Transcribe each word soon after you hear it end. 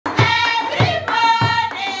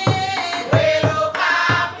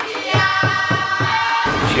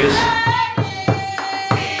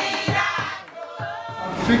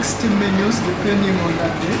tasting menus depending on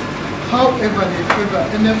that day. However, they favor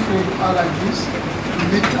any food allergies to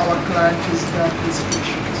meet our clients' diet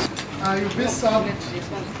restrictions. You'll be served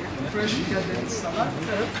fresh garden salad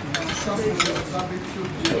and served with barbecue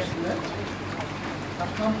beef fillet,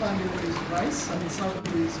 accompanied with rice and served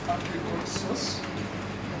with apricot sauce.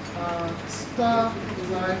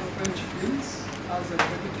 Stir-fry French beans as a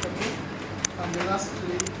vegetable, and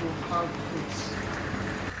lastly to have fruits.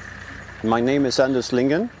 My name is Anders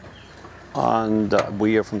Lingen, and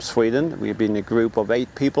we are from Sweden. We've been a group of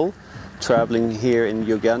 8 people traveling here in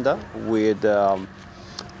Uganda with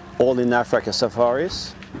All in Africa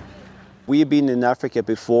safaris. We've been in Africa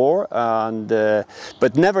before, and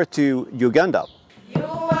but never to Uganda. You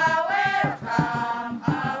are welcome,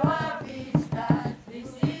 our visitors.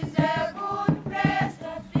 This is a good place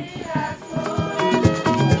to feel at home.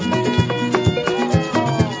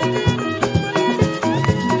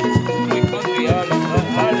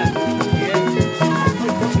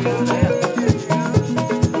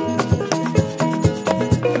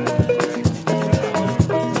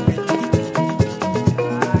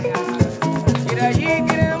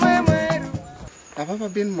 I've ever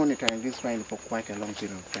been monitoring this rhino for quite a long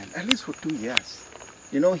period of time, at least for 2 years.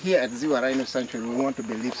 You know, here at Ziwa Rhino Sanctuary, we want to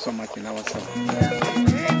believe so much in ourselves.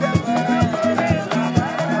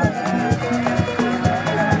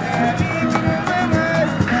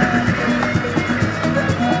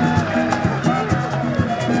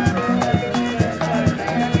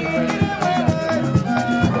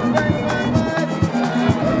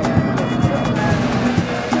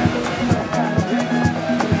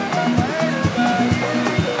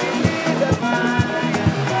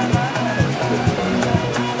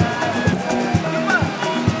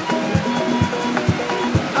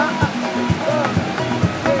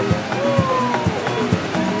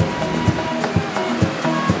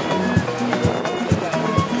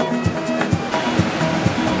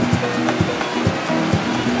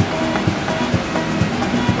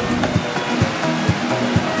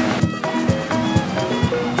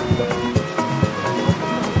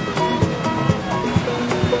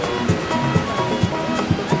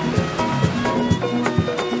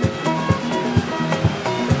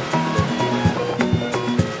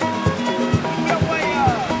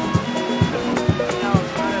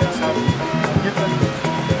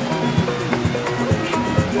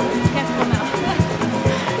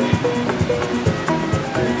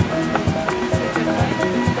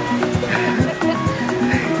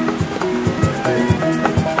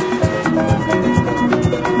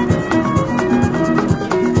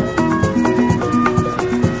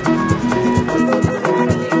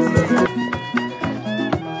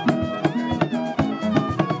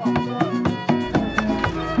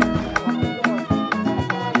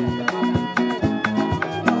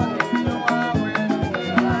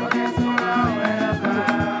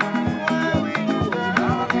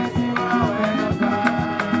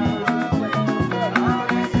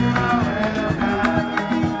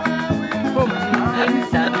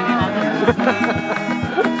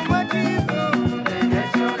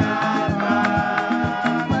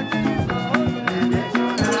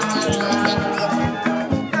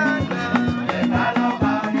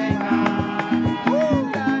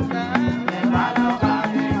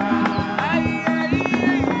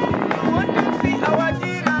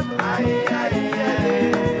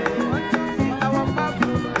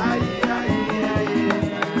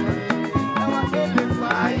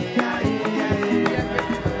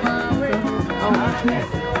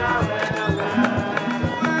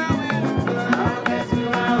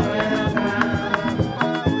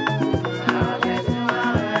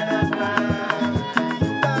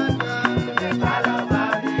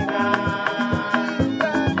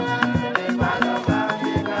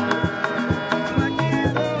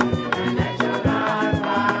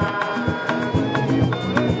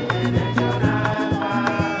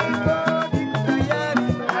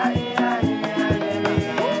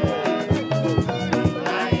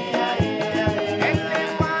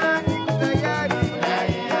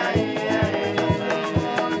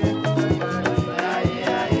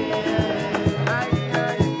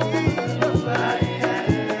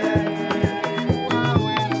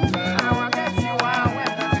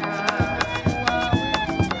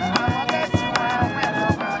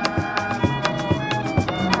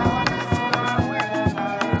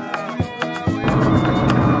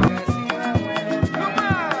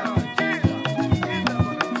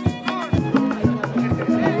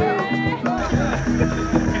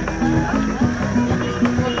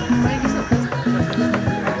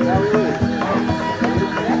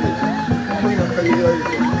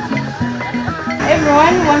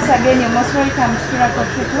 everyone, once again you're most welcome to Miracle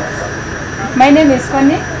Photos. My name is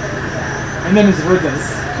Connie. My name is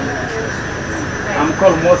Rogers. I'm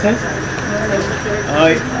called Moses.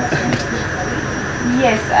 Hi.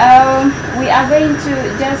 Yes, we are going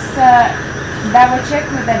to just double check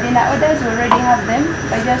with the dinner orders. We already have them,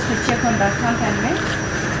 but just to check on the accompaniment.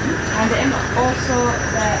 And then also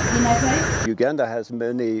the dinner time. Uganda has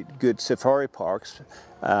many good safari parks,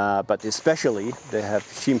 but especially they have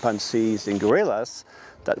chimpanzees and gorillas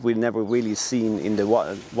that we've never really seen in the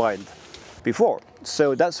wild before.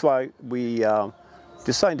 So that's why we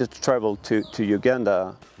decided to travel to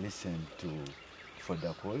Uganda. Listen to for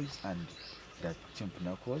the calls and the chimp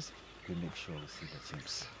knuckles to make sure we see the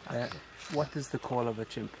chimps. What is the call of a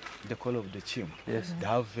chimp? The call of the chimp. Yes. They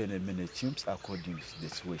have many chimps according to the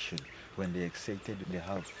situation. When they're excited, they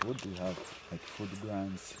have food. We have like food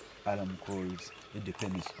grants, alarm calls. It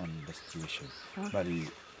depends on the situation. But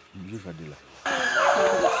usually like.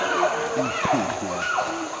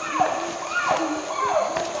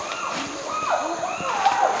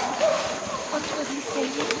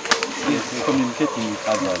 Yes, we're communicating with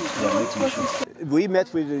others. They are making sure. We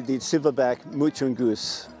met with the silverback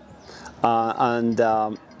muchungus, and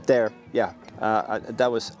that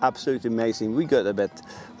was absolutely amazing. We got about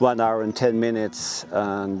 1 hour and 10 minutes,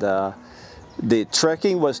 and the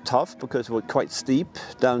trekking was tough because it was quite steep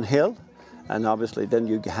downhill, and obviously then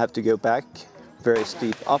you have to go back very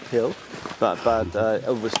steep uphill, but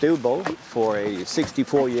it was doable for a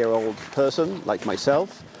 64-year-old person like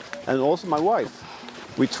myself, and also my wife.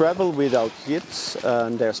 We traveled with our kids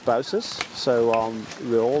and their spouses, so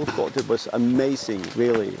we all thought it was amazing,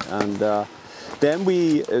 really. And then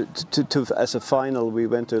we, as a final, we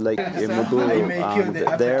went to Lake Mugulu, and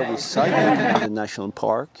there we cycled in the national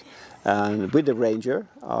park and with the ranger,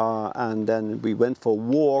 and then we went for a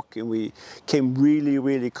walk, and we came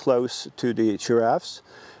really close to the giraffes.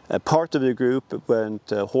 Part of the group went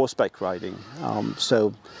horseback riding.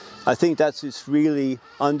 So I think that is really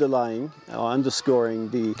underlying or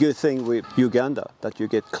underscoring the good thing with Uganda, that you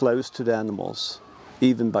get close to the animals,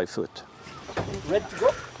 even by foot. Ready to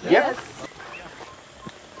go? Yes.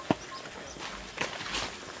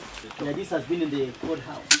 Yeah, this has been in the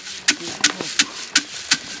courthouse.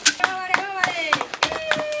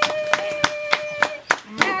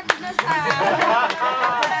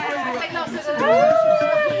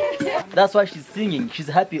 That's why she's singing. She's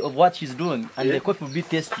happy of what she's doing, and the coffee will be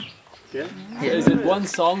tasty. Yeah. Is it one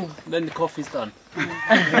song, then the coffee's done?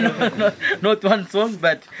 Not one song,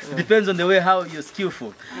 but depends on the way how you're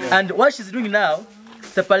skillful. Yeah. And what she's doing now,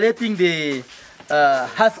 separating the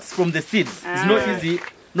husks from the seeds, is not easy.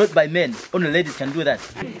 Not by men. Only ladies can do that.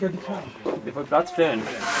 That's fair.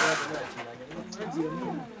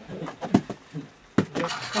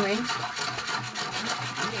 Come in.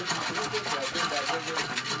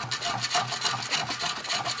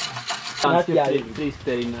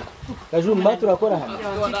 Kajungu matu rakora hano.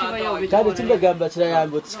 Kandi timbagamba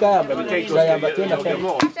kirayamba tikayamba kirayamba tena kandi.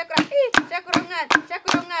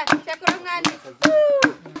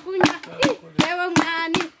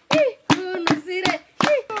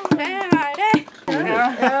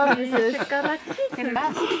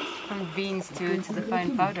 From beans to the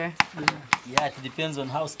fine powder. Yeah, it depends on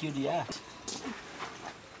how skilled you are.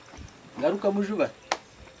 Garuka mujuba.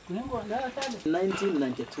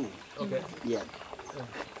 1992. Okay. Yeah.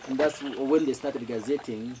 And that's when they started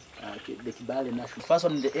gazetting the Kibale National. First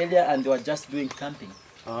one in the area, and they were just doing camping.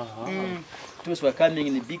 Tourists were coming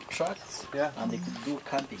in the big trucks, and they could do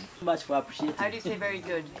camping. Much for appreciating. How do you say very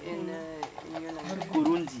good in your language?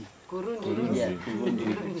 Kurundi. Kurundi. Yeah, Kurundi.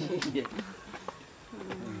 Yeah.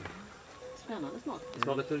 It's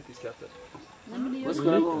not a Turkish captain. What's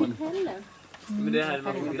going on? Men det här är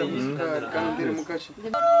man får grejer i händerna.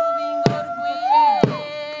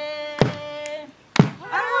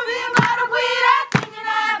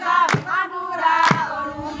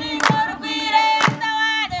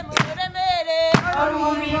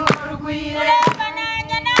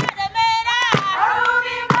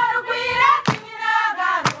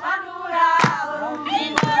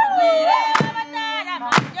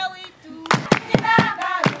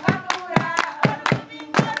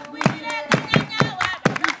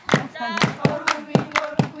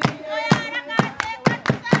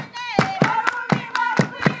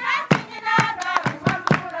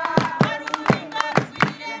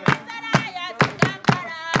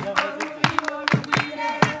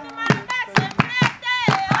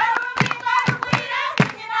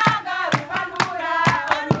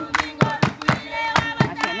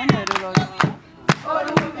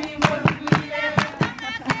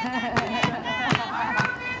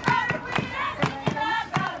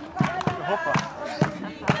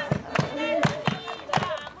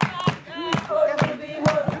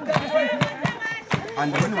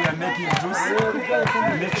 making juice,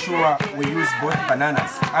 we make sure we use both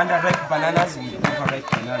bananas. Underripe bananas with overripe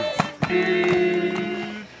bananas.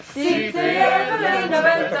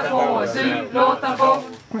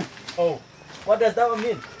 Oh, what does that one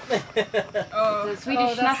mean? It's a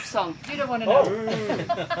Swedish schnapps song. You don't want to know.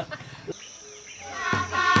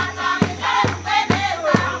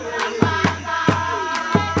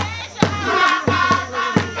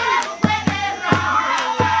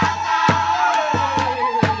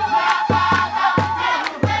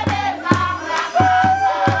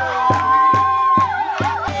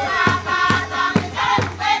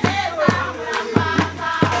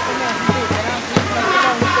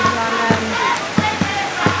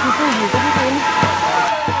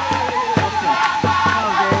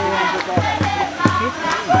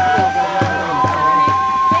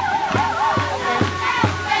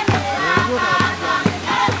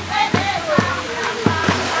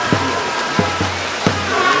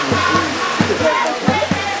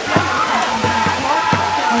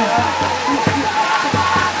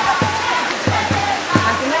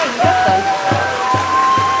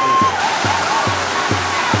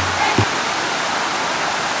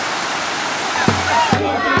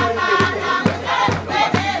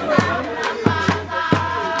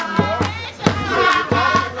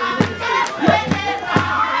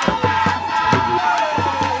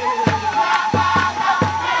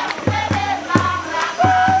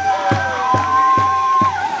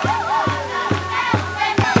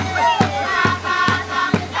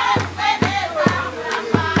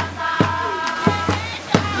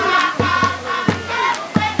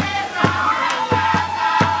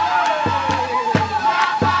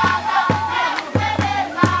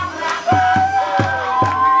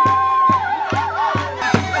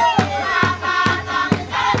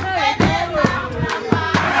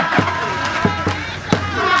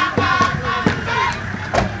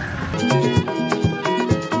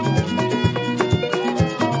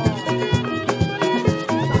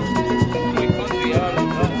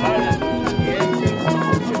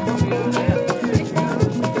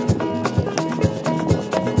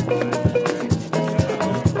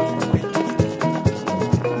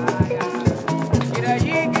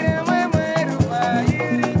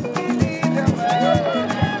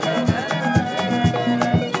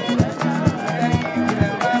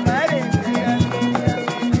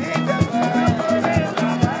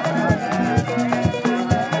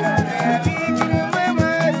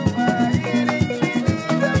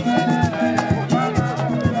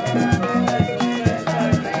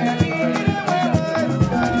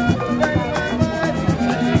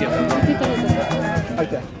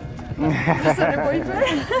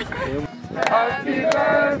 Happy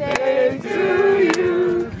birthday to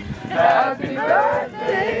you. Happy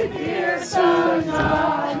birthday, dear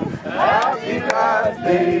Sonia. Happy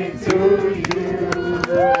birthday to you.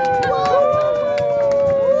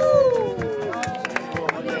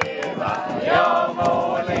 Jag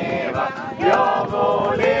må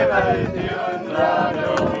leva ut i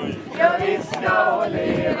 100 år. Jag visst ska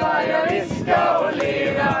leva, jag visst ska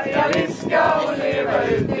leva, jag visst ska leva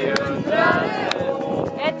ut i 100 år.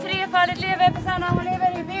 Ett trefaldigt lever för Sanna, hon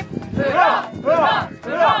lever i vipp. Hurra, hurra,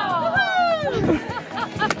 hurra!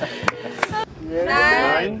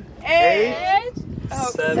 9, 8,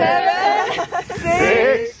 7,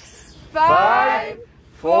 6, 5,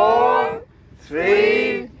 4,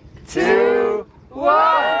 3, 2,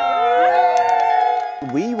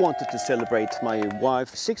 1. We wanted to celebrate my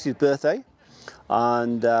wife's 60th birthday,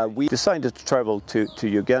 and we decided to travel to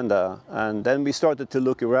Uganda, and then we started to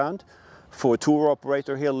look around for a tour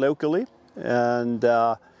operator here locally, and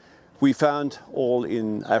we found All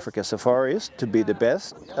in Africa Safaris to be the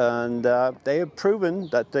best, and they have proven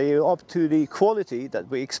that they are up to the quality that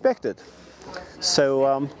we expected.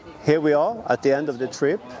 So here we are at the end of the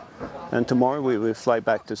trip, and tomorrow we will fly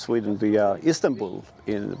back to Sweden via Istanbul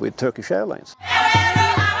with Turkish Airlines.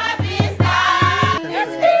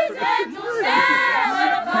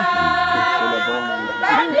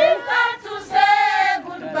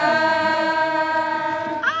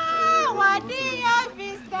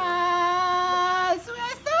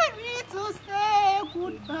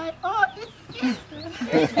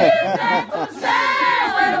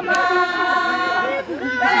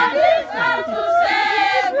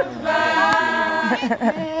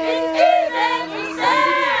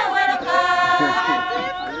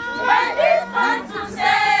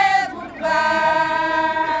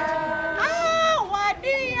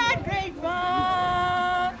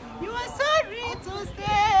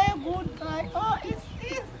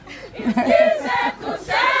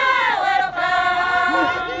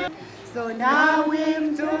 So now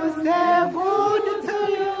we've to say good to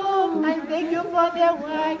you. the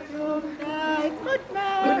white room night. Good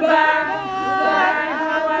night. Goodbye,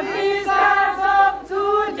 our visitors of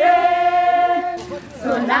today.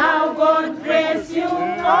 So now God bless you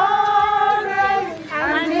always,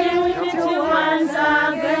 and He will meet you once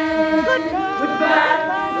again. Goodbye,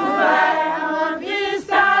 our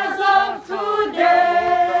visitors of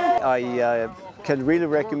today. I can really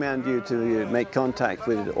recommend you to make contact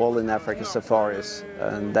with All in Africa Safaris,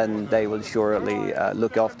 and then they will surely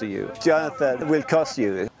look after you. Jonathan will cost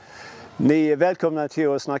you. Ni är välkomna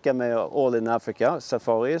till att snacka med All in Africa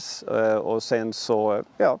Safaris och sen så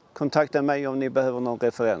kontakta mig om ni behöver någon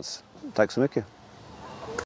referens. Tack så mycket.